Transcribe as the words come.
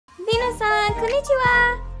Minasan,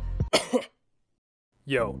 konnichiwa!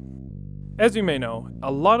 Yo. As you may know,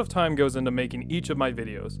 a lot of time goes into making each of my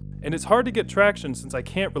videos, and it's hard to get traction since I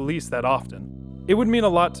can't release that often. It would mean a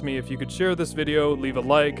lot to me if you could share this video, leave a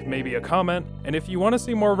like, maybe a comment, and if you want to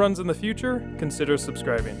see more runs in the future, consider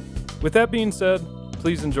subscribing. With that being said,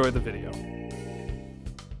 please enjoy the video.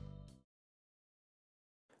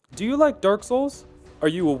 Do you like Dark Souls? Are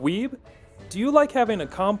you a weeb? Do you like having a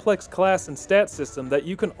complex class and stat system that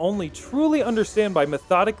you can only truly understand by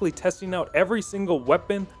methodically testing out every single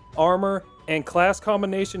weapon, armor, and class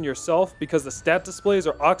combination yourself because the stat displays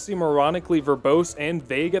are oxymoronically verbose and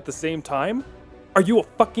vague at the same time? Are you a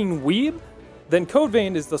fucking weeb? Then Code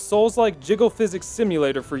Vein is the Souls-like jiggle physics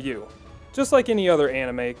simulator for you. Just like any other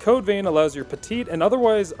anime, Code Vein allows your petite and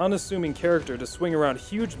otherwise unassuming character to swing around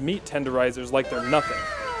huge meat tenderizers like they're nothing.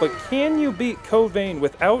 But can you beat Code Vein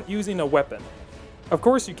without using a weapon? Of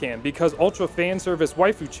course you can, because ultra fan service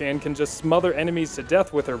waifu-chan can just smother enemies to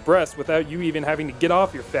death with her breast without you even having to get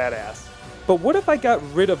off your fat ass. But what if I got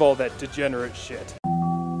rid of all that degenerate shit?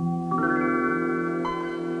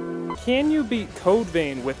 Can you beat Code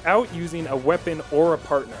Vein without using a weapon or a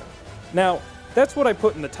partner? Now, that's what I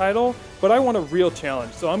put in the title, but I want a real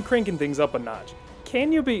challenge, so I'm cranking things up a notch.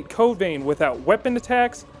 Can you beat Code Vein without weapon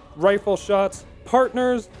attacks, rifle shots,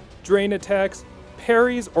 partners, drain attacks,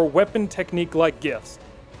 parries, or weapon technique-like gifts?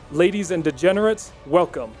 Ladies and degenerates,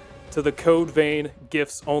 welcome to the Code Vein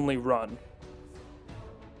Gifts Only run.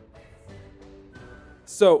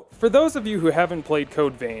 So, for those of you who haven't played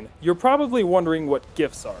Code Vein, you're probably wondering what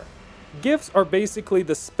gifts are. Gifts are basically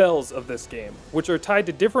the spells of this game, which are tied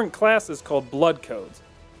to different classes called blood codes.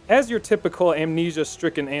 As your typical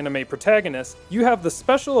amnesia-stricken anime protagonist, you have the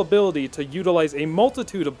special ability to utilize a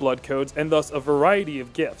multitude of blood codes and thus a variety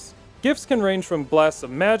of gifts. Gifts can range from blasts of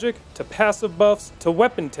magic, to passive buffs, to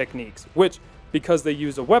weapon techniques, which, because they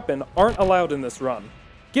use a weapon, aren't allowed in this run.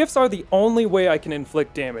 Gifts are the only way I can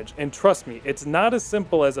inflict damage, and trust me, it's not as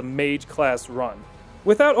simple as a mage class run.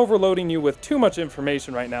 Without overloading you with too much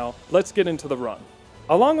information right now, let's get into the run.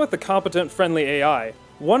 Along with the competent, friendly AI,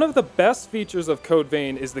 one of the best features of Code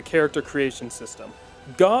Vein is the character creation system.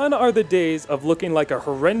 Gone are the days of looking like a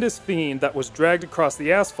horrendous fiend that was dragged across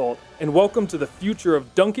the asphalt, and welcome to the future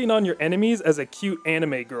of dunking on your enemies as a cute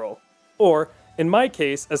anime girl. Or, in my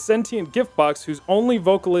case, a sentient gift box whose only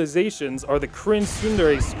vocalizations are the cringe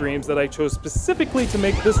tsundere screams that I chose specifically to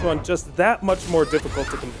make this run just that much more difficult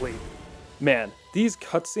to complete. Man, these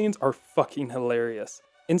cutscenes are fucking hilarious.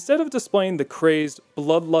 Instead of displaying the crazed,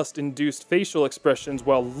 bloodlust-induced facial expressions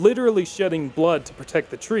while literally shedding blood to protect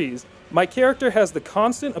the trees, my character has the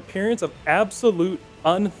constant appearance of absolute,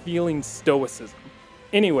 unfeeling stoicism.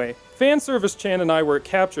 Anyway, Fanservice-chan and I were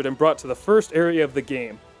captured and brought to the first area of the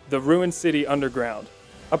game, the ruined city underground.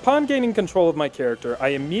 Upon gaining control of my character, I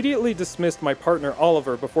immediately dismissed my partner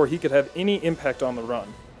Oliver before he could have any impact on the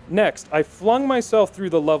run. Next, I flung myself through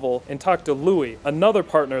the level and talked to Louis, another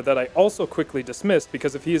partner that I also quickly dismissed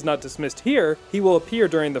because if he is not dismissed here, he will appear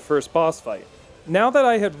during the first boss fight. Now that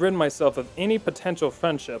I had rid myself of any potential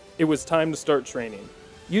friendship, it was time to start training.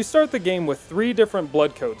 You start the game with 3 different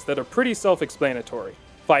blood codes that are pretty self-explanatory: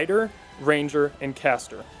 Fighter, Ranger, and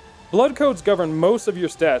Caster. Blood codes govern most of your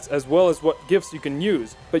stats as well as what gifts you can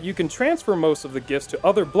use, but you can transfer most of the gifts to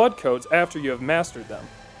other blood codes after you have mastered them.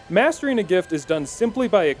 Mastering a gift is done simply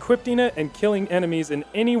by equipping it and killing enemies in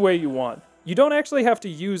any way you want. You don't actually have to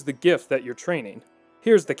use the gift that you're training.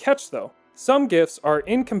 Here's the catch though. Some gifts are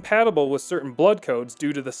incompatible with certain blood codes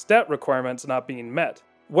due to the stat requirements not being met.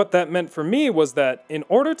 What that meant for me was that, in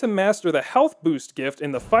order to master the health boost gift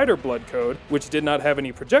in the fighter blood code, which did not have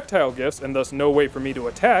any projectile gifts and thus no way for me to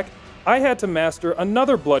attack, I had to master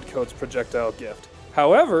another blood code's projectile gift.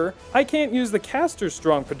 However, I can't use the caster's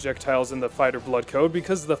strong projectiles in the fighter blood code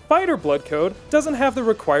because the fighter blood code doesn't have the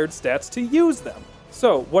required stats to use them.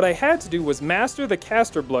 So what I had to do was master the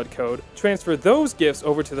caster blood code, transfer those gifts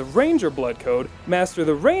over to the ranger blood code, master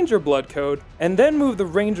the ranger blood code, and then move the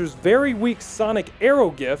ranger's very weak sonic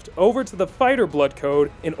arrow gift over to the fighter blood code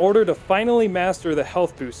in order to finally master the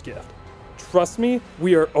health boost gift. Trust me,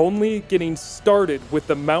 we are only getting started with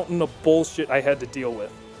the mountain of bullshit I had to deal with.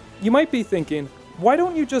 You might be thinking, why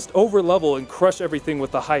don't you just overlevel and crush everything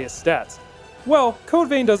with the highest stats? Well, Code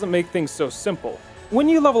Vein doesn't make things so simple. When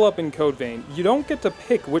you level up in Code Vein, you don't get to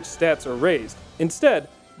pick which stats are raised. Instead,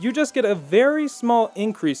 you just get a very small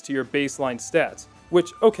increase to your baseline stats.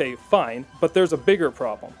 Which, okay, fine, but there's a bigger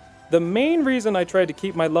problem. The main reason I tried to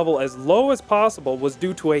keep my level as low as possible was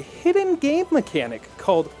due to a hidden game mechanic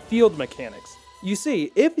called field mechanics. You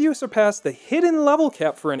see, if you surpass the hidden level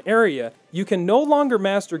cap for an area, you can no longer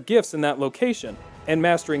master gifts in that location. And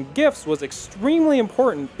mastering gifts was extremely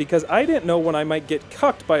important because I didn't know when I might get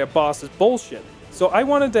cucked by a boss's bullshit. So I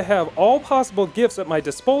wanted to have all possible gifts at my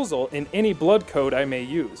disposal in any blood code I may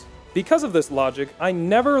use. Because of this logic, I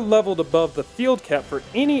never leveled above the field cap for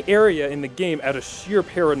any area in the game out of sheer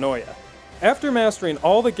paranoia. After mastering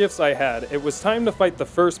all the gifts I had, it was time to fight the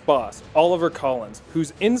first boss, Oliver Collins,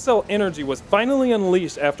 whose incel energy was finally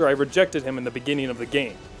unleashed after I rejected him in the beginning of the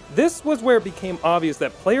game. This was where it became obvious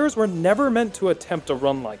that players were never meant to attempt a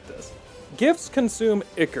run like this. Gifts consume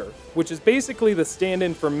Ichor, which is basically the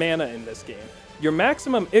stand-in for mana in this game. Your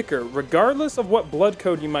maximum Ichor, regardless of what blood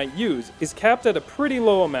code you might use, is capped at a pretty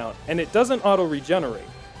low amount, and it doesn't auto-regenerate.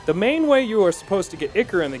 The main way you are supposed to get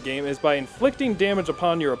Ichor in the game is by inflicting damage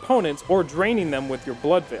upon your opponents or draining them with your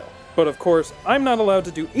blood veil. But of course, I'm not allowed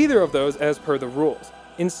to do either of those as per the rules.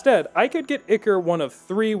 Instead, I could get Ichor one of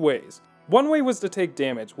 3 ways. One way was to take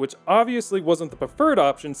damage, which obviously wasn't the preferred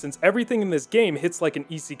option since everything in this game hits like an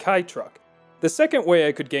isekai truck. The second way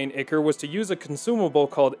I could gain Ichor was to use a consumable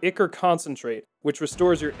called Ichor Concentrate, which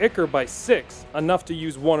restores your Ichor by 6, enough to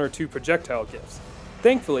use 1 or 2 projectile gifts.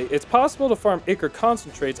 Thankfully, it's possible to farm Ichor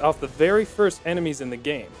Concentrates off the very first enemies in the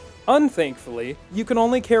game. Unthankfully, you can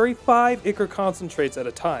only carry 5 Ichor Concentrates at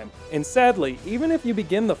a time, and sadly, even if you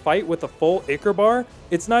begin the fight with a full Ichor bar,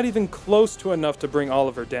 it's not even close to enough to bring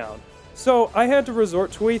Oliver down. So I had to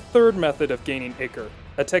resort to a third method of gaining Ichor,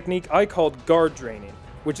 a technique I called guard draining,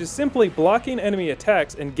 which is simply blocking enemy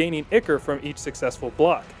attacks and gaining Ichor from each successful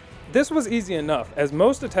block. This was easy enough, as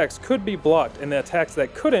most attacks could be blocked and the attacks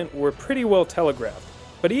that couldn't were pretty well telegraphed.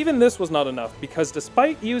 But even this was not enough, because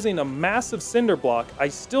despite using a massive cinder block, I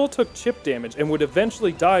still took chip damage and would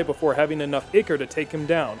eventually die before having enough Ichor to take him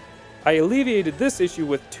down. I alleviated this issue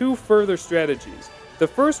with 2 further strategies. The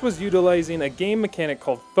first was utilizing a game mechanic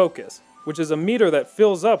called Focus, which is a meter that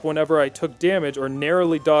fills up whenever I took damage or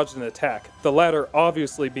narrowly dodged an attack, the latter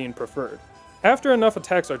obviously being preferred. After enough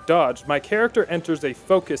attacks are dodged, my character enters a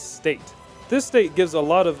focused state. This state gives a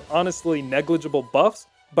lot of honestly negligible buffs,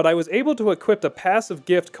 but I was able to equip a passive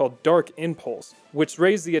gift called Dark Impulse, which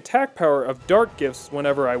raised the attack power of dark gifts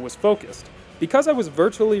whenever I was focused. Because I was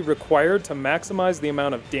virtually required to maximize the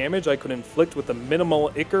amount of damage I could inflict with the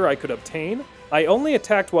minimal Ichor I could obtain, I only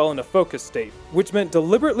attacked while in a focus state, which meant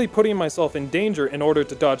deliberately putting myself in danger in order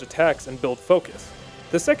to dodge attacks and build focus.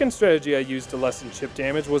 The second strategy I used to lessen chip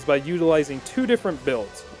damage was by utilizing 2 different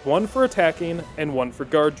builds, one for attacking and one for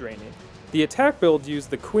guard draining. The attack build used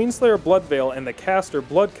the Queenslayer Blood Veil and the Caster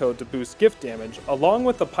Blood Code to boost gift damage, along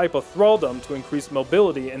with the Pipe of Thraldom to increase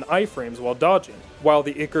mobility and iframes while dodging, while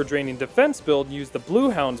the Ichor draining defense build used the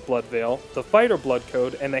Blue Hound's Blood Veil, the Fighter Blood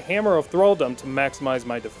Code, and the Hammer of Thraldom to maximize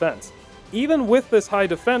my defense. Even with this high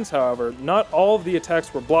defense, however, not all of the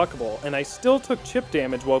attacks were blockable, and I still took chip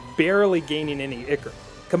damage while barely gaining any Ichor.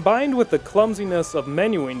 Combined with the clumsiness of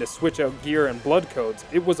menuing to switch out gear and blood codes,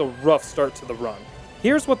 it was a rough start to the run.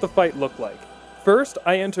 Here's what the fight looked like. First,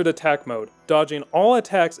 I entered attack mode, dodging all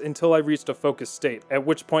attacks until I reached a focus state, at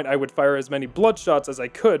which point I would fire as many blood shots as I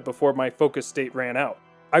could before my focus state ran out.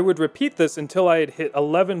 I would repeat this until I had hit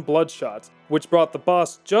 11 blood shots, which brought the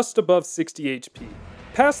boss just above 60 HP.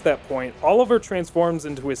 Past that point, Oliver transforms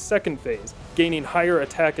into his second phase, gaining higher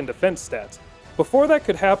attack and defense stats. Before that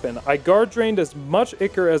could happen, I guard drained as much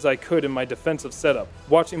Ichor as I could in my defensive setup,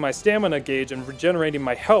 watching my stamina gauge and regenerating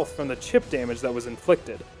my health from the chip damage that was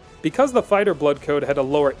inflicted. Because the Fighter Blood Code had a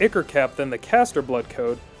lower Ichor cap than the Caster Blood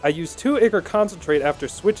Code, I used 2 Ichor Concentrate after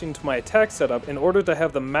switching to my attack setup in order to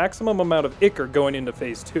have the maximum amount of Ichor going into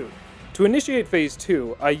Phase 2. To initiate Phase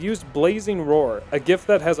 2, I used Blazing Roar, a gift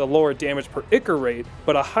that has a lower damage per Ichor rate,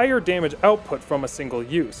 but a higher damage output from a single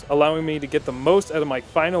use, allowing me to get the most out of my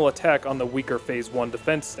final attack on the weaker Phase 1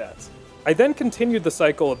 defense stats. I then continued the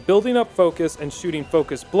cycle of building up focus and shooting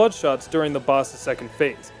focused bloodshots during the boss's second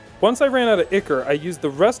phase. Once I ran out of Ichor, I used the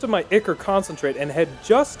rest of my Ichor Concentrate and had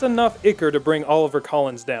just enough Ichor to bring Oliver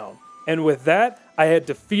Collins down. And with that, I had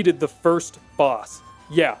defeated the first boss.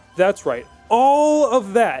 Yeah, that's right, all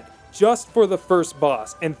of that just for the first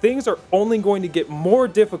boss, and things are only going to get more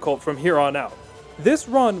difficult from here on out. This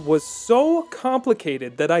run was so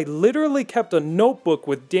complicated that I literally kept a notebook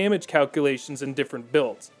with damage calculations in different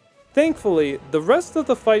builds. Thankfully, the rest of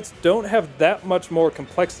the fights don't have that much more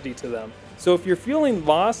complexity to them, so if you're feeling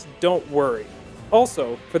lost, don't worry.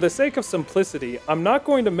 Also, for the sake of simplicity, I'm not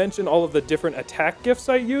going to mention all of the different attack gifts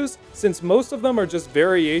I use, since most of them are just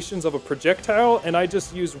variations of a projectile and I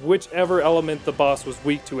just use whichever element the boss was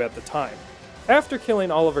weak to at the time. After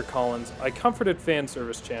killing Oliver Collins, I comforted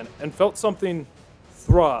Fanservice Chan and felt something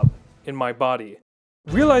throb in my body.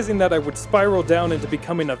 Realizing that I would spiral down into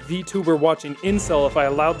becoming a VTuber watching incel if I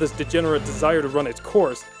allowed this degenerate desire to run its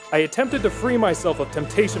course, I attempted to free myself of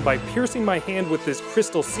temptation by piercing my hand with this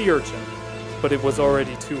crystal sea urchin, but it was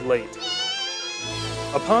already too late.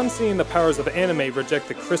 Upon seeing the powers of anime reject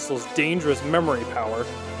the crystal's dangerous memory power,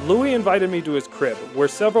 Louis invited me to his crib, where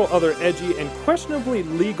several other edgy and questionably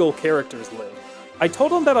legal characters live. I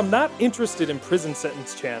told him that I'm not interested in prison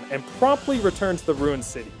sentence Chan and promptly returned to the ruined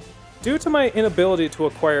city. Due to my inability to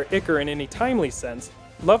acquire Ichor in any timely sense,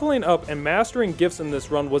 leveling up and mastering gifts in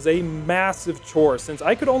this run was a massive chore since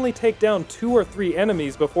I could only take down 2 or 3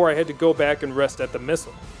 enemies before I had to go back and rest at the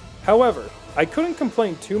missile. However, I couldn't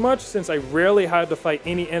complain too much since I rarely had to fight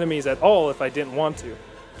any enemies at all if I didn't want to.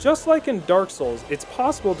 Just like in Dark Souls, it's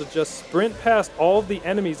possible to just sprint past all of the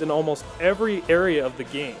enemies in almost every area of the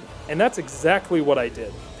game. And that's exactly what I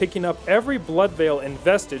did, picking up every blood veil and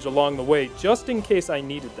vestige along the way just in case I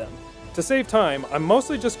needed them. To save time, I'm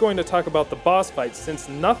mostly just going to talk about the boss fights since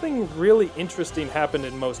nothing really interesting happened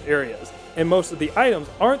in most areas, and most of the items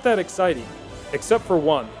aren't that exciting, except for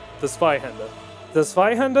one, the Zweihände. The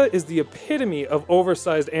Zweihände is the epitome of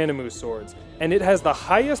oversized Animus swords, and it has the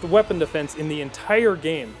highest weapon defense in the entire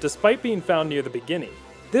game, despite being found near the beginning.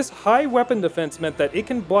 This high weapon defense meant that it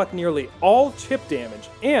can block nearly all chip damage,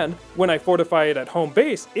 and when I fortify it at home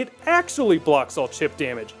base, it actually blocks all chip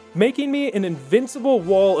damage, making me an invincible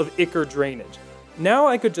wall of Ichor drainage. Now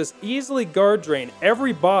I could just easily guard drain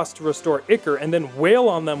every boss to restore Ichor and then wail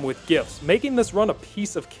on them with gifts, making this run a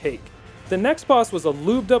piece of cake. The next boss was a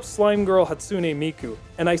lubed up slime girl Hatsune Miku,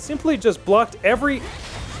 and I simply just blocked every...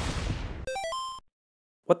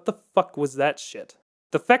 What the fuck was that shit?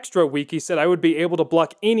 The Fextra wiki said I would be able to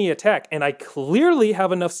block any attack, and I clearly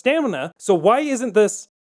have enough stamina, so why isn't this...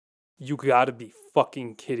 You gotta be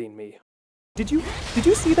fucking kidding me. Did you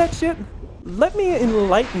see that shit? Let me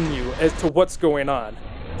enlighten you as to what's going on.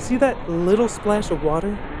 See that little splash of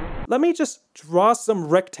water? Let me just draw some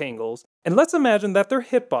rectangles, and let's imagine that they're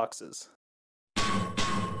hitboxes.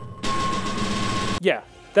 Yeah,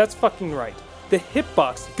 that's fucking right. The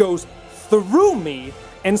hitbox goes through me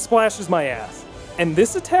and splashes my ass. And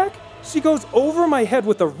this attack? She goes over my head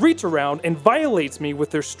with a reach around and violates me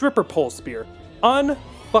with her stripper pole spear.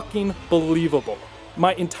 Un-fucking believable.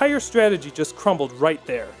 My entire strategy just crumbled right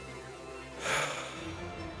there.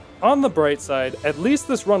 On the bright side, at least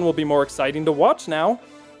this run will be more exciting to watch now.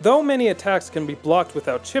 Though many attacks can be blocked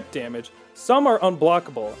without chip damage, some are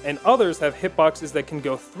unblockable, and others have hitboxes that can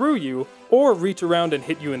go through you or reach around and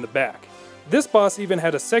hit you in the back. This boss even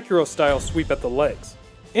had a Sekiro-style sweep at the legs.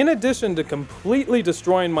 In addition to completely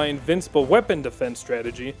destroying my invincible weapon defense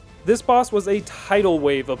strategy, this boss was a tidal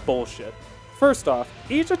wave of bullshit. First off,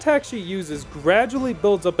 each attack she uses gradually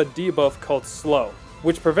builds up a debuff called Slow,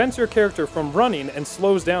 which prevents your character from running and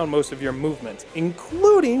slows down most of your movements,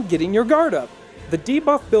 including getting your guard up. The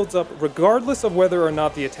debuff builds up regardless of whether or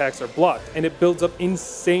not the attacks are blocked, and it builds up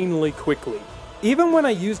insanely quickly. Even when I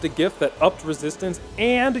used a gift that upped resistance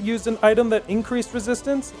and used an item that increased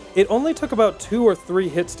resistance, it only took about 2 or 3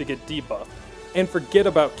 hits to get debuffed. And forget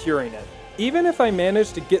about curing it. Even if I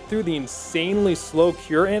managed to get through the insanely slow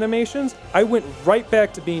cure animations, I went right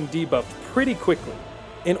back to being debuffed pretty quickly.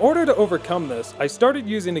 In order to overcome this, I started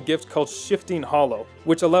using a gift called Shifting Hollow,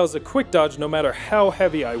 which allows a quick dodge no matter how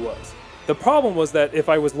heavy I was. The problem was that if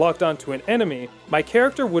I was locked onto an enemy, my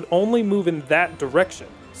character would only move in that direction,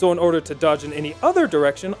 so in order to dodge in any other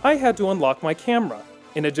direction, I had to unlock my camera.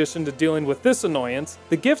 In addition to dealing with this annoyance,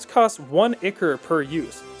 the gifts cost 1 Ichor per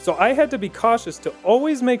use, so I had to be cautious to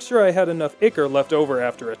always make sure I had enough Ichor left over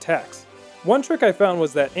after attacks. One trick I found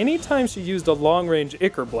was that anytime she used a long-range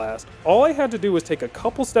Ichor blast, all I had to do was take a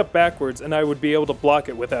couple steps backwards and I would be able to block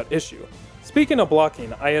it without issue. Speaking of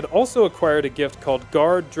blocking, I had also acquired a gift called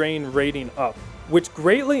Guard Drain Rating Up, which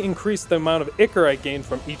greatly increased the amount of Ichor I gained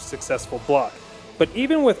from each successful block. But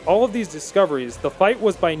even with all of these discoveries, the fight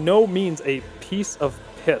was by no means a piece of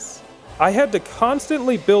piss. I had to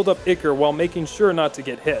constantly build up Ichor while making sure not to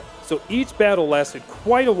get hit, so each battle lasted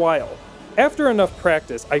quite a while. After enough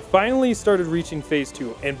practice, I finally started reaching phase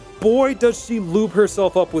 2, and boy does she lube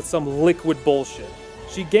herself up with some liquid bullshit.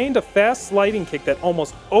 She gained a fast sliding kick that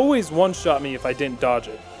almost always one-shot me if I didn't dodge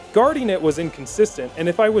it. Guarding it was inconsistent, and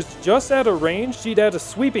if I was just out of range, she'd add a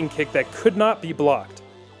sweeping kick that could not be blocked.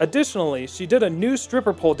 Additionally, she did a new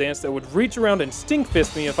stripper pole dance that would reach around and stink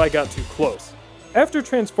fist me if I got too close. After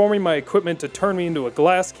transforming my equipment to turn me into a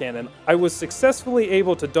glass cannon, I was successfully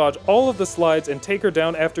able to dodge all of the slides and take her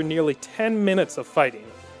down after nearly 10 minutes of fighting.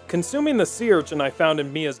 Consuming the sea urchin I found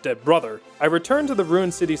in Mia's dead brother, I returned to the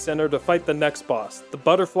ruined city center to fight the next boss, the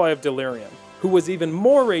Butterfly of Delirium. who was even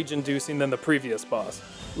more rage-inducing than the previous boss.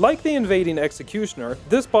 Like the invading Executioner,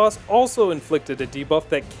 this boss also inflicted a debuff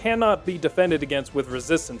that cannot be defended against with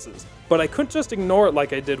resistances, but I couldn't just ignore it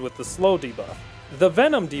like I did with the slow debuff. The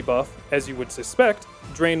Venom debuff, as you would suspect,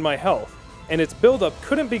 drained my health, and its buildup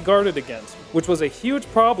couldn't be guarded against, which was a huge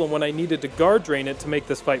problem when I needed to guard drain it to make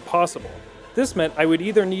this fight possible. This meant I would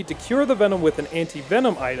either need to cure the Venom with an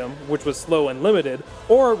anti-Venom item, which was slow and limited,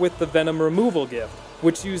 or with the Venom removal gift,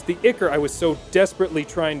 which used the Ichor I was so desperately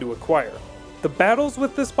trying to acquire. The battles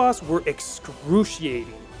with this boss were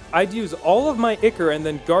excruciating. I'd use all of my Ichor and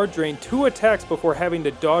then guard drain 2 attacks before having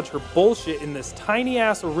to dodge her bullshit in this tiny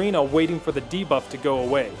ass arena waiting for the debuff to go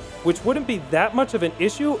away, which wouldn't be that much of an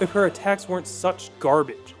issue if her attacks weren't such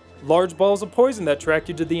garbage. Large balls of poison that track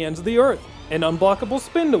you to the ends of the earth, an unblockable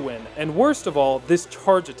spin to win, and worst of all, this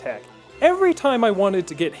charge attack. Every time I wanted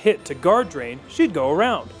to get hit to guard drain, she'd go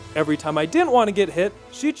around. Every time I didn't want to get hit,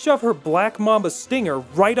 she'd shove her Black Mamba stinger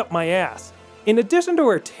right up my ass. In addition to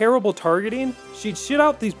her terrible targeting, she'd shit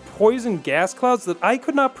out these poison gas clouds that I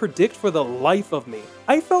could not predict for the life of me.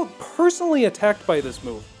 I felt personally attacked by this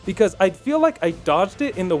move, because I'd feel like I dodged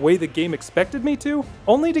it in the way the game expected me to,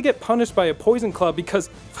 only to get punished by a poison cloud because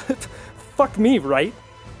fuck me, right?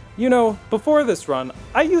 You know, before this run,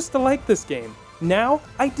 I used to like this game. Now,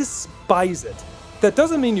 I despise it. That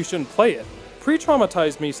doesn't mean you shouldn't play it.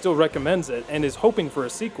 Pre-Traumatized Me still recommends it and is hoping for a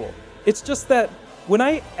sequel. It's just that when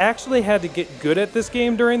I actually had to get good at this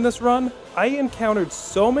game during this run, I encountered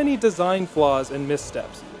so many design flaws and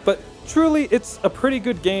missteps. But truly, it's a pretty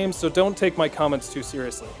good game, so don't take my comments too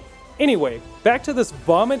seriously. Anyway, back to this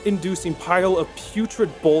vomit-inducing pile of putrid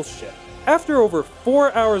bullshit. After over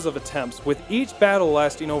 4 hours of attempts, with each battle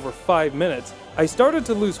lasting over 5 minutes, I started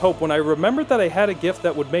to lose hope when I remembered that I had a gift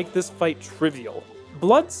that would make this fight trivial.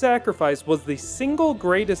 Blood Sacrifice was the single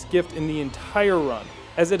greatest gift in the entire run,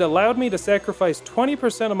 as it allowed me to sacrifice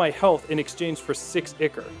 20% of my health in exchange for 6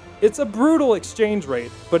 Ichor. It's a brutal exchange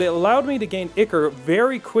rate, but it allowed me to gain Ichor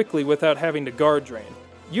very quickly without having to guard drain.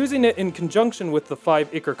 Using it in conjunction with the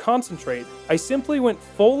 5 Ichor concentrate, I simply went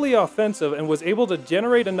fully offensive and was able to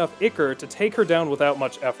generate enough Ichor to take her down without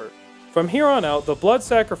much effort. From here on out, the Blood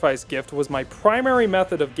Sacrifice gift was my primary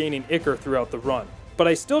method of gaining Ichor throughout the run, but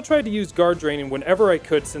I still tried to use guard draining whenever I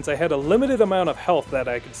could since I had a limited amount of health that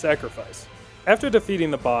I could sacrifice. After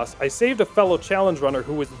defeating the boss, I saved a fellow challenge runner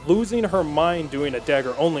who was losing her mind doing a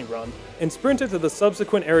dagger-only run, and sprinted to the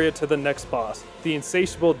subsequent area to the next boss, the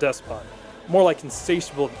Insatiable Despot. More like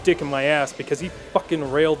insatiable dick in my ass because he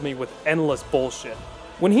fucking railed me with endless bullshit.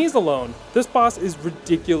 When he's alone, this boss is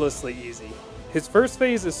ridiculously easy. His first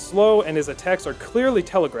phase is slow and his attacks are clearly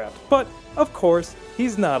telegraphed, but of course,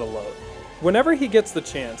 he's not alone. Whenever he gets the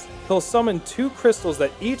chance, he'll summon 2 crystals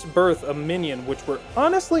that each birth a minion which were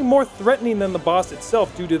honestly more threatening than the boss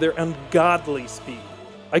itself due to their ungodly speed.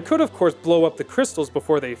 I could of course blow up the crystals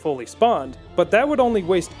before they fully spawned, but that would only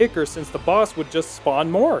waste Ichor since the boss would just spawn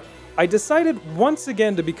more. I decided once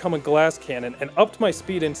again to become a glass cannon and upped my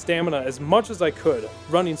speed and stamina as much as I could,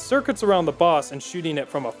 running circuits around the boss and shooting it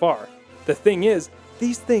from afar. The thing is,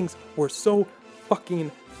 these things were so fucking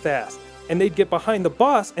fast, and they'd get behind the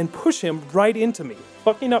boss and push him right into me,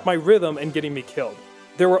 fucking up my rhythm and getting me killed.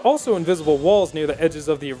 There were also invisible walls near the edges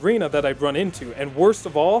of the arena that I'd run into, and worst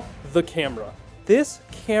of all, the camera. This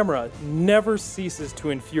camera never ceases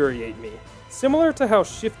to infuriate me. Similar to how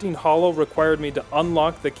Shifting Hollow required me to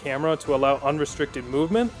unlock the camera to allow unrestricted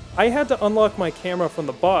movement, I had to unlock my camera from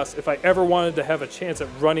the boss if I ever wanted to have a chance at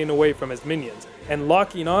running away from his minions. And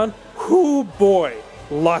locking on? Whoo boy,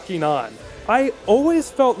 locking on. I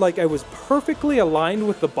always felt like I was perfectly aligned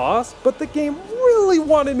with the boss, but the game really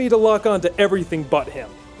wanted me to lock on to everything but him.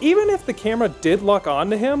 Even if the camera did lock on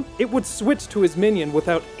to him, it would switch to his minion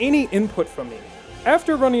without any input from me.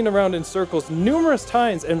 After running around in circles numerous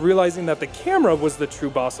times and realizing that the camera was the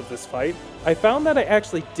true boss of this fight, I found that I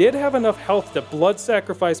actually did have enough health to blood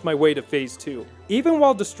sacrifice my way to Phase 2, even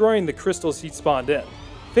while destroying the crystals he spawned in.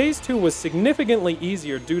 Phase 2 was significantly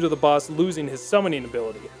easier due to the boss losing his summoning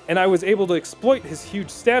ability, and I was able to exploit his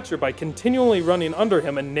huge stature by continually running under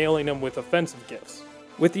him and nailing him with offensive gifts.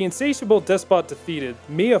 With the Insatiable Despot defeated,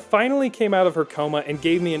 Mia finally came out of her coma and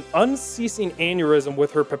gave me an unceasing aneurysm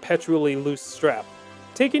with her perpetually loose strap.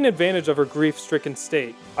 Taking advantage of her grief-stricken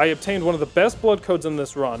state, I obtained one of the best blood codes in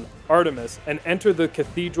this run, Artemis, and entered the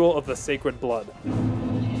Cathedral of the Sacred Blood.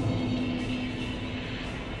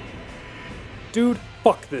 Dude,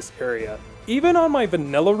 fuck this area. Even on my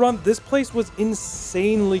vanilla run, this place was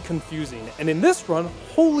insanely confusing, and in this run,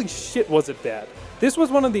 holy shit was it bad. This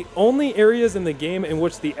was one of the only areas in the game in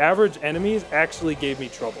which the average enemies actually gave me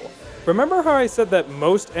trouble. Remember how I said that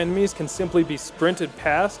most enemies can simply be sprinted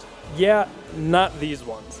past? Yeah, not these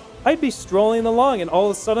ones. I'd be strolling along and all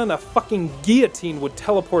of a sudden a fucking guillotine would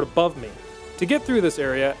teleport above me. To get through this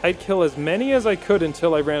area, I'd kill as many as I could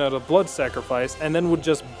until I ran out of blood sacrifice and then would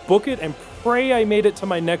just book it and pray I made it to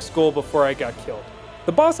my next goal before I got killed.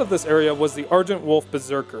 The boss of this area was the Argent Wolf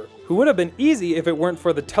Berserker, who would have been easy if it weren't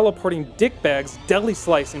for the teleporting dickbags deli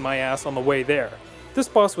slicing my ass on the way there. This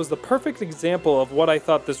boss was the perfect example of what I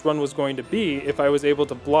thought this run was going to be if I was able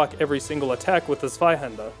to block every single attack with the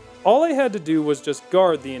Zweihänder. All I had to do was just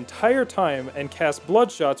guard the entire time and cast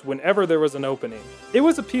blood shots whenever there was an opening. It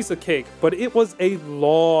was a piece of cake, but it was a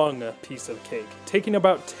long piece of cake, taking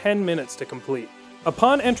about 10 minutes to complete.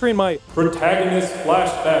 Upon entering my protagonist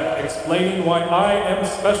flashback explaining why I am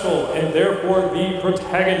special and therefore the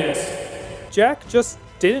protagonist, Jack just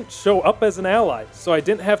didn't show up as an ally, so I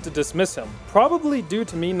didn't have to dismiss him, probably due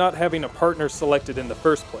to me not having a partner selected in the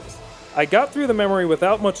first place. I got through the memory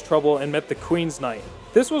without much trouble and met the Queen's Knight.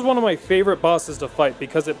 This was one of my favorite bosses to fight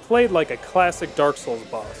because it played like a classic Dark Souls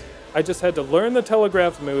boss. I just had to learn the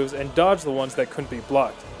telegraphed moves and dodge the ones that couldn't be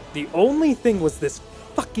blocked. The only thing was this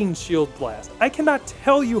fucking shield blast. I cannot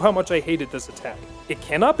tell you how much I hated this attack. It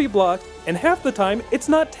cannot be blocked, and half the time, it's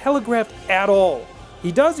not telegraphed at all.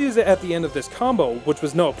 He does use it at the end of this combo, which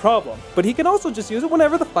was no problem, but he can also just use it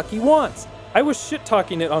whenever the fuck he wants. I was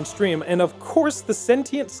shit-talking it on stream, and of course the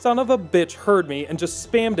sentient son of a bitch heard me and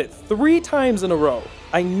just spammed it 3 times in a row.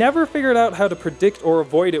 I never figured out how to predict or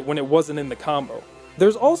avoid it when it wasn't in the combo.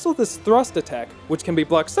 There's also this thrust attack, which can be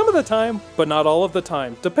blocked some of the time, but not all of the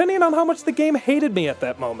time, depending on how much the game hated me at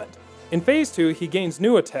that moment. In Phase 2, he gains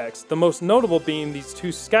new attacks, the most notable being these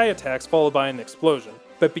 2 sky attacks followed by an explosion.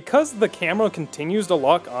 But because the camera continues to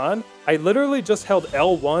lock on, I literally just held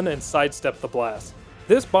L1 and sidestepped the blast.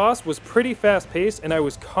 This boss was pretty fast-paced and I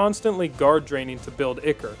was constantly guard draining to build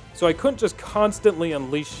Ichor, so I couldn't just constantly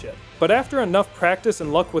unleash shit. But after enough practice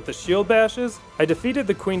and luck with the shield bashes, I defeated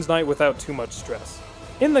the Queen's Knight without too much stress.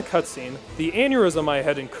 In the cutscene, the aneurysm I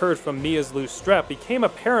had incurred from Mia's loose strap became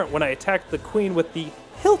apparent when I attacked the Queen with the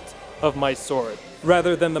hilt of my sword,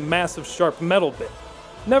 rather than the massive sharp metal bit.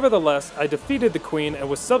 Nevertheless, I defeated the Queen and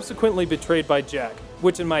was subsequently betrayed by Jack,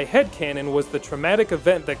 which in my headcanon was the traumatic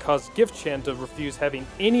event that caused GiftChan to refuse having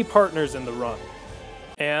any partners in the run.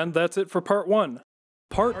 And that's it for Part 1.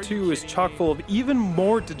 Part 2 is chock full of even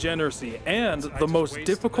more degeneracy and the most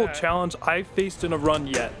difficult challenge I've faced in a run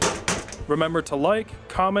yet. Remember to like,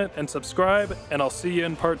 comment, and subscribe, and I'll see you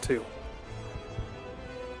in Part 2.